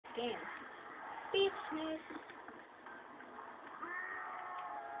game. Business.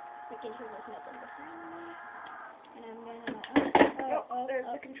 We can turn this up on the camera. And I'm gonna. There's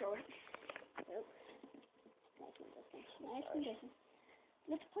the controller. Oops. Nice condition.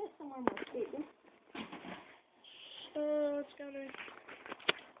 Let's put it somewhere more stable. It's gonna.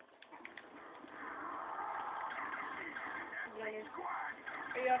 Are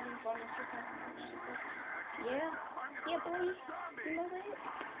you having fun with your package? Yeah. Yeah, boy. You know that?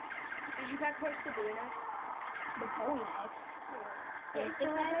 Did you pack much to do now? The Bowie knife. Yeah. Basic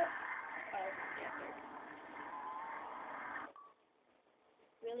knife? Oh, yeah, there.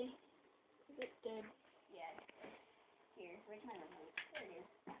 Really? Is it good? Yeah. Here, where's my remote? There it is.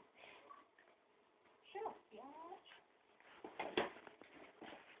 Shut up, bitch.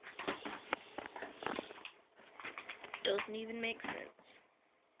 Doesn't even make sense.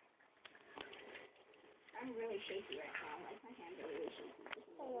 I'm really shaky right now. Like, my hands are really shaky.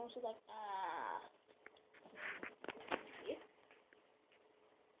 Oh, she's like, Yeah.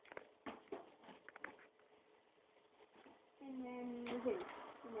 And then resume.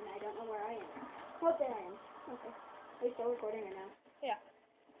 And then I don't know where I am. Oh, there I am. Okay. Are you still recording right now? Yeah.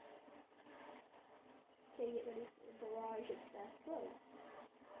 Okay, get ready for the garage and stuff. Whoa.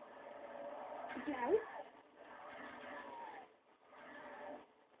 It's out?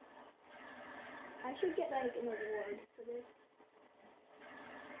 I should get like an award for this.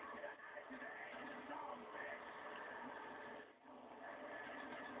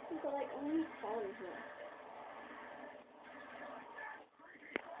 So like only followers left.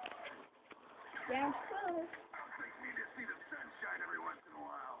 Round 12.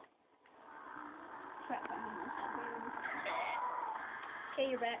 Crap, I'm almost out here. Okay,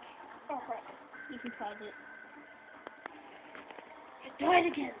 you're back. Oh, crap. You can pause it. I died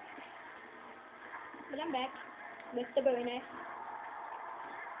again. But I'm back with the Bowie knife.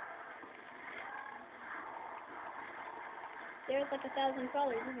 There's like 1,000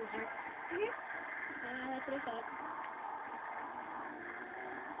 followers, isn't there? That's what I thought.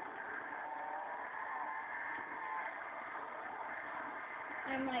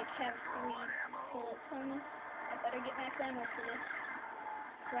 I'm like have 3 bullets on this. I better get max ammo for this.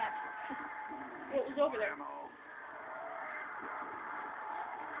 Crap. What was over there?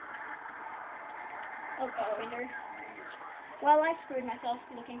 Oh, Carpenter. Well, I screwed myself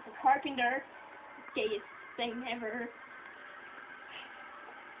looking for Carpenter. Gayest thing ever.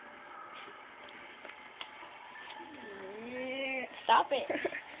 Stop it.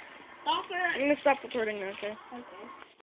 Stop it. I'm gonna stop recording now, okay? Okay.